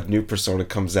 usually a new persona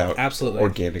comes out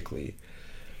organically.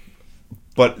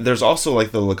 But there's also,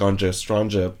 like, the Laganja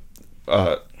Estranja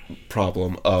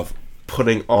problem of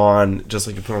putting on, just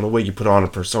like you put on a wig, you put on a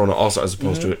persona also, as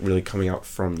opposed to it really coming out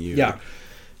from you. Yeah.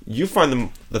 You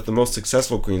find that the most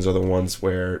successful queens are the ones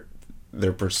where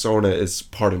their persona is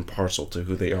part and parcel to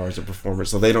who they are as a performer.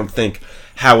 So they don't think,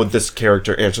 how would this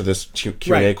character answer this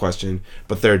Q&A question?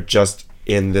 But they're just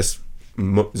in this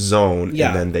zone,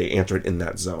 and then they enter it in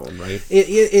that zone, right?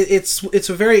 It's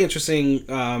a very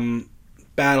interesting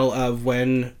battle of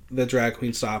when the drag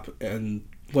queens stop and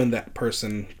when that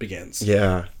person begins.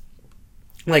 Yeah.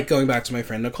 Like, going back to my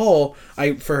friend Nicole,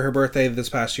 for her birthday this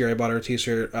past year, I bought her a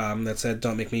t-shirt that said,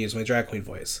 "Don't make me use my drag queen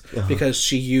voice." Because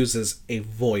she uses a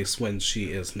voice when she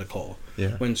is Nicole.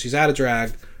 Yeah. When she's out of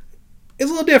drag, it's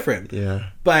a little different. Yeah.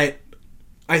 But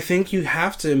I think you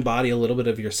have to embody a little bit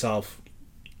of yourself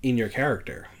in your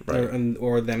character. Right.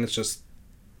 Or then it's just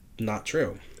not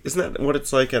true. Isn't that what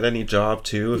it's like at any job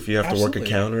too? If you have to work a Absolutely.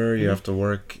 counter, you have to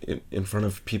work in front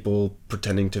of people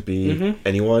pretending to be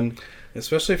anyone.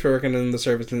 Especially if you're working in the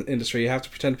service industry, you have to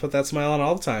pretend to put that smile on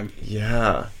all the time.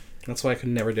 Yeah. That's why I could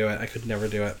never do it. I could never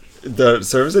do it. The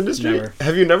service industry? Never.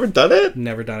 Have you never done it?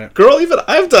 Never done it. Girl, even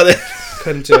I've done it.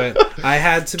 Couldn't do it. I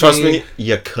had to Trust be... me,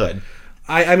 you could.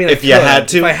 I mean, If I you could. had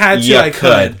to, if I had to, you I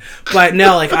could. could. But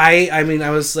no, like I mean, I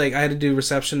was like, I had to do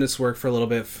receptionist work for a little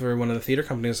bit for one of the theater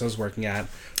companies I was working at.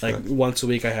 Like once a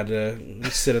week, I had to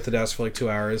sit at the desk for like 2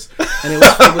 hours, and it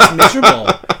was miserable.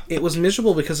 It was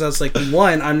miserable because I was like,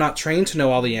 one, I'm not trained to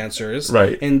know all the answers,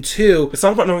 Right. And two, It's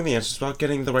not about knowing the answers, it's about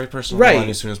getting the right person on the line right.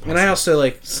 as soon as possible. And I also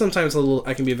like sometimes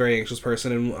I can be a very anxious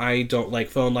person, and I don't like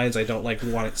phone lines. I don't like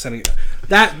sending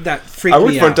that freaked I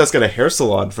worked me front out. desk at a hair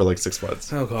salon for like 6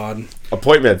 months. Oh God.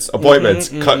 Appointments,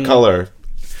 cut color.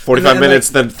 45 And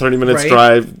minutes, like, then 30 minutes right?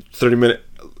 drive, 30 minute.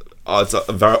 Oh, it's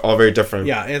all very different.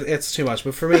 Yeah, it's too much.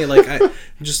 But for me, like,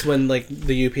 just when like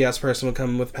the UPS person would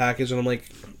come with a package, and I'm like,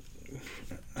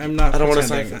 I'm not. I don't wanna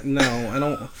pretending. sign.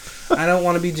 No, I don't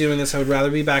want to be doing this. I would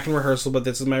rather be back in rehearsal. But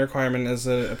this is my requirement as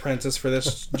an apprentice for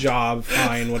this job.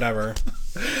 Fine, whatever.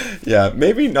 Yeah,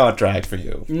 maybe not drag for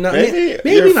you. No, maybe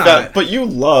maybe not. But you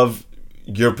love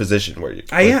your position where you.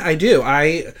 I do.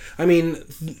 I mean,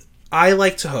 I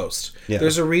like to host. Yeah.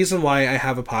 There's a reason why I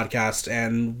have a podcast,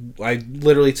 and I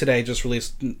literally today just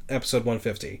released episode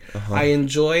 150. I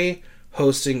enjoy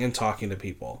hosting and talking to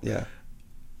people. Yeah.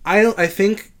 I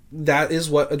think that is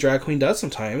what a drag queen does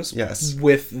sometimes. Yes.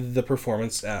 With the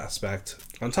performance aspect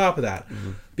on top of that.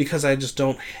 Because I just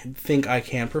don't think I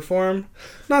can perform.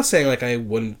 Not saying like I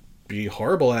wouldn't be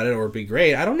horrible at it or be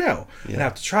great. I don't know. I'd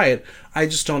have to try it. I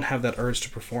just don't have that urge to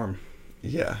perform.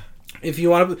 Yeah.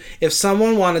 If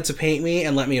someone wanted to paint me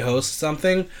and let me host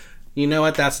something, you know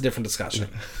what? That's a different discussion.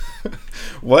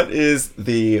 What is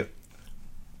the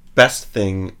best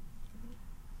thing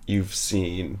you've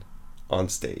seen on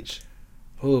stage?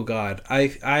 Oh God,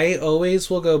 I always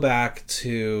will go back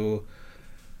to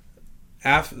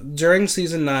during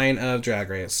season 9 of Drag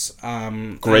Race.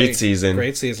 Great season.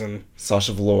 Great season.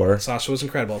 Sasha Velour. Sasha was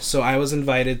incredible. So I was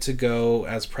invited to go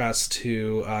as press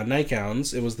to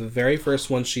Nightgowns. It was the very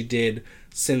first one she did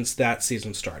since that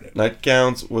season started.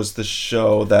 Nightgowns was the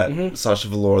show that Sasha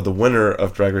Velour, the winner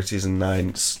of Drag Race Season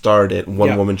 9, started.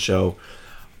 One-woman show,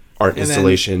 art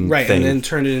installation right, thing. and then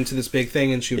turned it into this big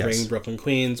thing, and she would bring Brooklyn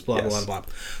Queens, blah, blah, blah.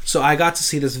 So I got to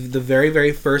see the very,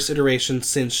 very first iteration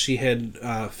since she had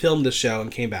filmed the show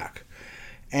and came back.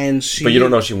 And But you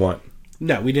don't know she won.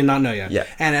 No, we did not know yet. Yeah.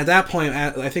 And at that point,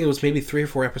 I think it was maybe 3 or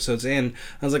 4 episodes in,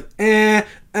 I was like,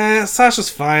 Sasha's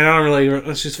fine. I don't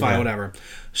really... She's fine, whatever.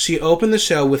 She opened the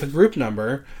show with a group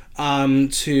number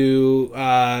to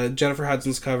Jennifer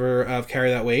Hudson's cover of Carry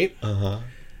That Weight.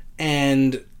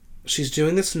 And she's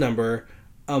doing this number,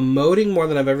 emoting more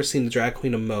than I've ever seen the drag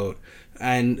queen emote.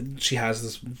 And she has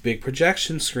this big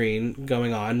projection screen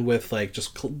going on with, like,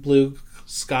 just blue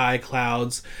sky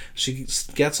clouds. She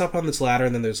gets up on this ladder,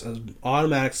 and then there's an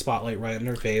automatic spotlight right in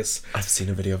her face. I've seen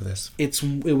a video of this. It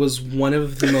was one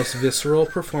of the most visceral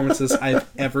performances I've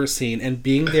ever seen, and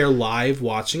being there live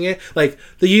watching it, like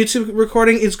the YouTube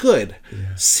recording is good.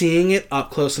 Seeing it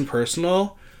up close and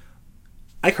personal,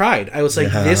 I cried. I was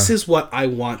like, this is what I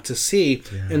want to see.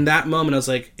 In that moment, I was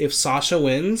like, if Sasha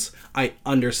wins, I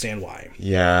understand why.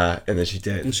 Yeah, and then she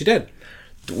did. And she did.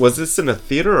 Was this in a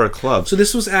theater or a club? So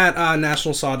this was at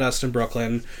National Sawdust in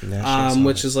Brooklyn,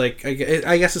 which is like,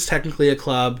 I guess it's technically a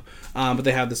club, but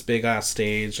they have this big ass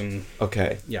stage, and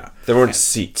Okay. yeah, There weren't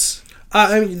seats.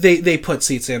 I mean, they put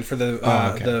seats in for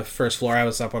the first floor. I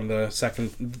was up on the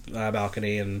second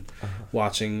balcony and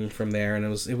watching from there, and it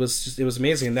was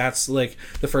amazing. That's like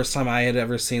the first time I had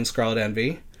ever seen Scarlet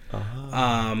Envy.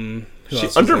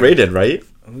 She's underrated, right?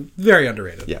 Very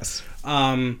underrated. Yes.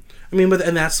 I mean,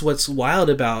 and that's what's wild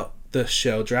about the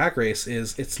show Drag Race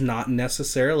is it's not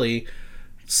necessarily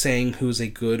saying who's a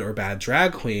good or bad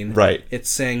drag queen. Right. It's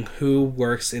saying who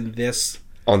works in this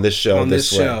On this show.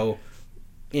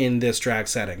 in this drag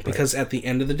setting. Because at the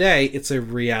end of the day, it's a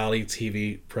reality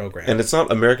TV program. And it's not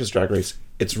America's Drag Race.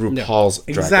 It's RuPaul's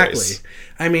Drag Race.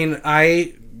 I mean,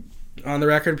 on the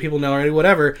record, people know already,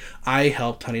 whatever, I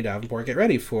helped Honey Davenport get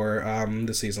ready for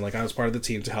the season. Like, I was part of the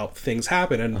team to help things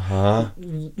happen.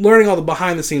 And learning all the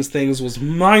behind-the-scenes things was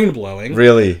mind-blowing.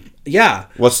 Really? Yeah.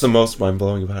 What's the most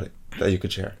mind-blowing about it that you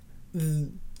could share?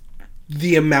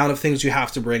 The amount of things you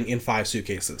have to bring in 5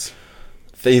 suitcases.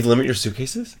 They limit your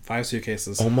suitcases? 5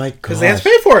 suitcases. Oh my god. Because they have to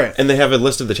pay for it. And they have a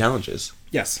list of the challenges.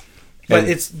 Yes. But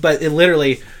it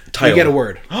literally, Title. you get a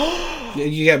word.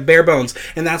 You get bare bones.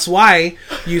 And that's why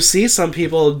you see some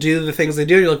people do the things they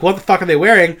do, and you're like, what the fuck are they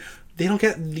wearing? they don't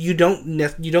get you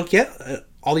don't get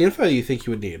all the info you think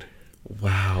you would need.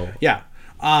 Wow. Yeah.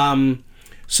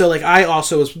 So like I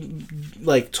also was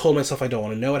like told myself I don't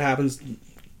want to know what happens.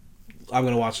 I'm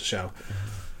gonna watch the show.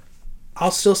 I'll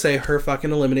still say her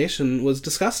fucking elimination was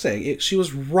disgusting. She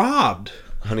was robbed.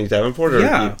 Honey Davenport?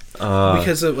 Yeah.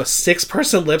 Because of a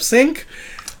 6-person lip sync?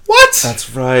 What?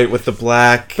 That's right, with the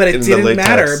black. But it in didn't the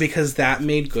matter because that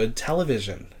made good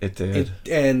television. It did.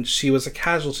 And she was a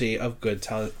casualty of good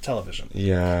television.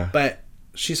 Yeah. But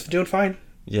she's doing fine.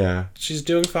 Yeah. She's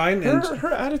doing fine. And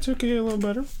Her attitude could get a little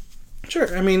better.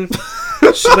 Sure. I mean,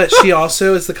 but she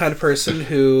also is the kind of person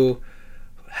who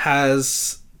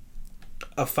has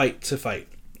a fight to fight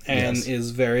and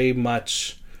is very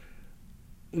much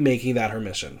making that her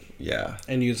mission. Yeah.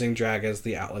 And using drag as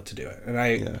the outlet to do it. And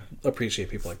I appreciate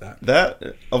people like that.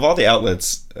 That, of all the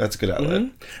outlets, that's a good outlet.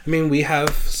 Mm-hmm. I mean, we have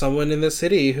someone in the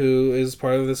city who is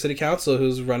part of the city council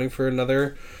who's running for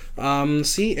another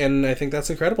seat, and I think that's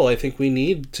incredible. I think we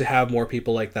need to have more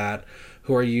people like that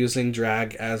who are using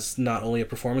drag as not only a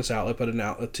performance outlet, but an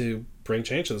outlet to bring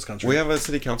change to this country. We have a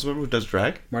city council member who does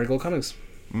drag. Marty Gold Cummings.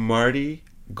 Marty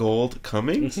Gold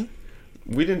Cummings? Mm-hmm.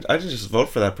 I didn't just vote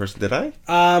for that person, did I?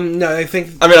 No, I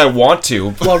think... I mean, I want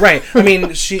to. Well, right. I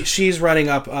mean, she's running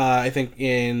up, I think,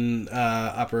 in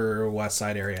Upper West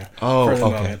Side area for the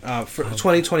moment. For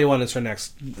 2021 is her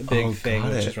next big thing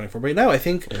that she's running for. But no, I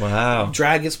think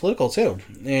drag is political, too.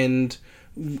 And,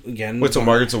 again... Wait, so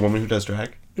Margaret's a woman who does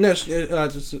drag? No,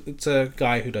 it's a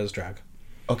guy who does drag.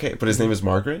 Okay, but his name is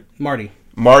Margaret? Marty.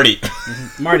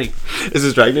 Mm-hmm. Marty. Is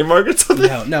his drag name Margaret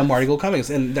something? No, Marty Gold Cummings,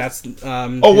 and that's.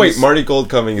 Wait, Marty Gold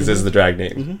Cummings is the drag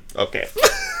name. Mm-hmm. Okay.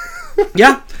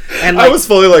 Yeah, and I was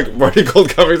fully like Marty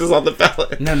Gold Cummings is on the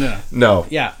ballot. No.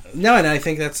 Yeah, no, and I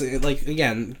think that's like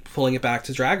again pulling it back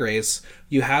to Drag Race.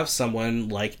 You have someone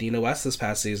like Nina West this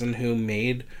past season who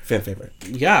made fan favorite.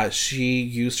 Yeah, she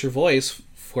used her voice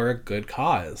for a good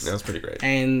cause. That was pretty great.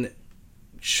 And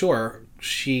sure,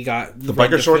 she got the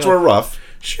biker shorts were rough.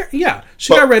 Sure, yeah.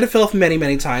 She got rid of filth many,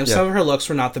 many times. Yeah. Some of her looks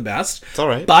were not the best. It's all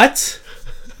right. But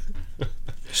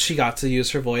she got to use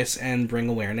her voice and bring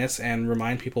awareness and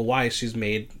remind people why she's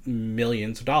made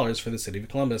millions of dollars for the city of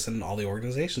Columbus and all the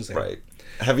organizations there. Right.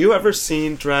 Have you ever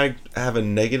seen drag have a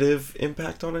negative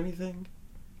impact on anything?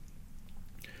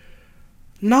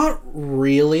 Not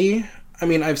really. I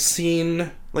mean, I've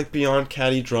seen... Like, beyond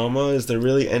catty drama, is there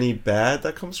really any bad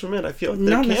that comes from it? I feel like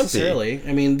there not can't necessarily. be.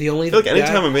 I mean, the only... I feel like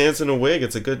anytime a man's in a wig,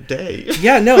 it's a good day.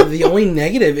 Yeah, no, the only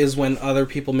negative is when other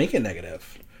people make it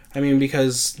negative. I mean,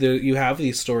 because you have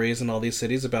these stories in all these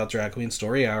cities about Drag Queen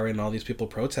Story Hour and all these people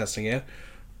protesting it.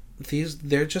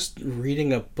 They're just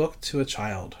reading a book to a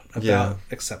child about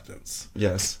acceptance.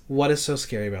 Yes. What is so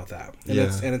scary about that? And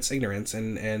Yeah. it's ignorance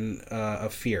and a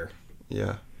fear.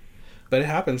 Yeah. But it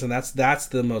happens, and that's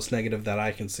the most negative that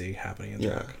I can see happening in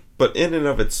drag. But in and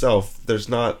of itself, there's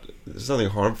nothing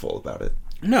harmful about it.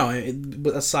 No,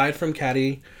 but aside from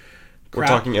catty crap,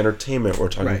 we're talking entertainment, we're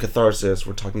talking catharsis,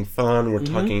 we're talking fun, we're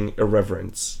talking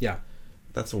irreverence. Yeah.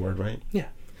 That's a word, right? Yeah.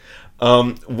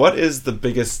 What is the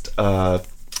biggest kind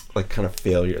of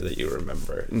failure that you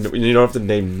remember? You don't have to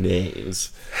name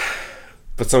names,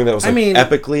 but something that was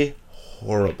epically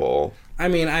horrible. I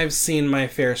mean, I've seen my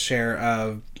fair share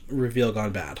of reveal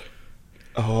gone bad.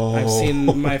 Oh. I've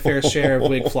seen my fair share of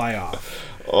wig fly off.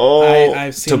 Oh,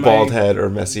 I've seen bald head or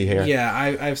messy hair. Yeah,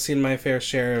 I've seen my fair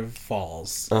share of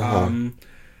falls.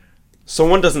 So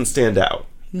one doesn't stand out.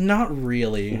 Not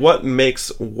really. What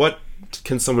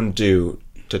can someone do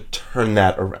to turn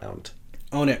that around?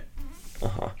 Own it.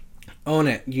 Own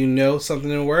it. You know something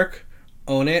didn't work.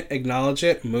 Own it. Acknowledge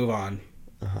it. Move on.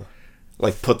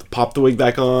 Like pop the wig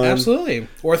back on. Absolutely.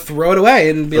 Or throw it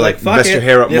away and be like fuck mess it. your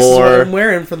hair up this more. is what I'm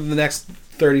wearing for the next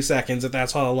 30 seconds if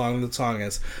that's how long the song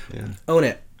is. Yeah. Own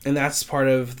it. And that's part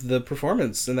of the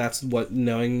performance, and that's what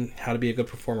knowing how to be a good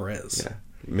performer is. Yeah.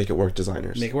 Make it work,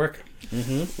 designers. Make it work.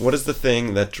 Mm-hmm. What is the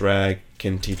thing that drag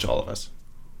can teach all of us?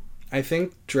 I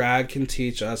think drag can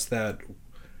teach us that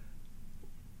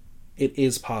it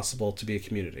is possible to be a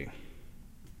community.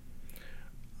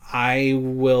 I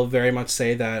will very much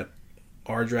say that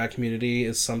our drag community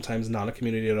is sometimes not a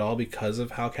community at all because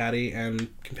of how catty and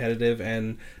competitive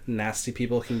and nasty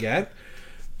people can get.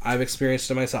 I've experienced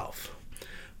it myself.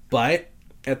 But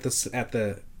at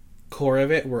the core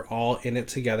of it, we're all in it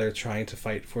together trying to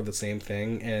fight for the same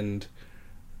thing, and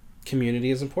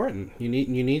community is important. You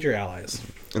need your allies.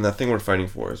 And that thing we're fighting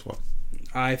for is what?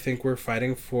 I think we're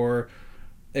fighting for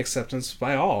acceptance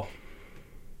by all.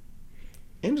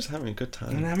 And just having a good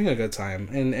time. And having a good time.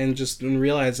 And just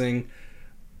realizing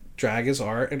drag is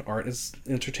art, and art is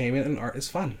entertainment, and art is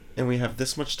fun. And we have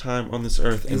this much time on this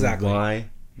earth. Exactly. And why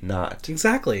not.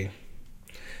 Exactly.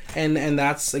 And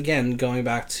that's, again, going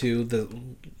back to the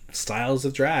styles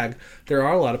of drag. There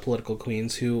are a lot of political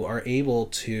queens who are able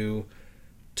to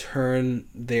turn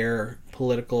their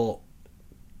political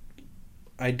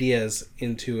ideas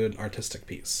into an artistic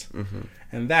piece. Mm-hmm.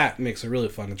 And that makes it really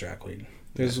fun to drag queen.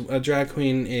 There's a drag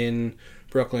queen in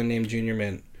Brooklyn named Junior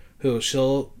Mint who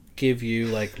she'll give you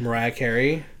like Mariah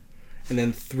Carey and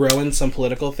then throw in some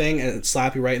political thing and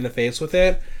slap you right in the face with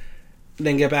it,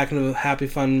 then get back into happy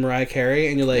fun Mariah Carey,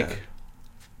 and you're like,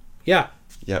 yeah.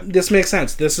 Yep. This makes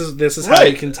sense. This is how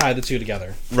Right. you can tie the two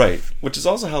together. Right. Which is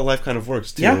also how life kind of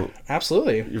works, too. Yeah,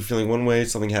 absolutely. You're feeling one way,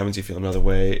 something happens, you feel another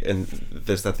way, and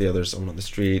this, that, the other, someone on the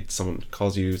street, someone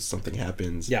calls you, something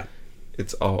happens. Yeah.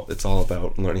 It's all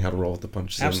about learning how to roll with the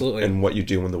punches. Absolutely. And what you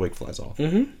do when the wig flies off.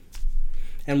 Mm-hmm.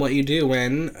 And what you do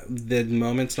when the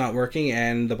moment's not working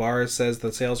and the bar says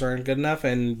the sales aren't good enough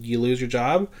and you lose your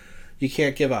job, you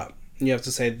can't give up. You have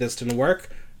to say, this didn't work,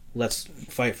 let's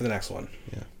fight for the next one.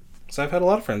 Yeah. So I've had a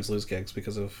lot of friends lose gigs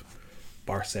because of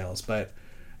bar sales, but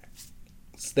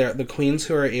they're the queens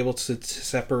who are able to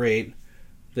separate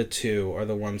the two are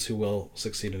the ones who will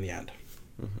succeed in the end.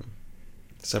 Mm-hmm.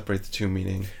 Separate the two,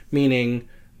 Meaning,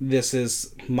 this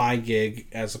is my gig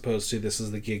as opposed to this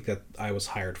is the gig that I was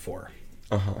hired for.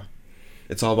 Uh-huh.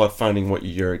 It's all about finding what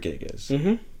your gig is.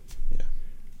 Mm-hmm. Yeah.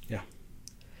 Yeah.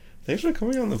 Thanks for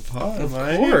coming on the pod, Of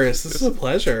Mike. course. This is a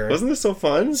pleasure. Wasn't this so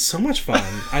fun? So much fun.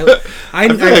 I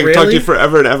feel like I could talk to you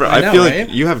forever and ever. I know, feel like right?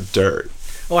 you have dirt.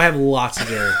 Oh, I have lots of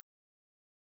dirt.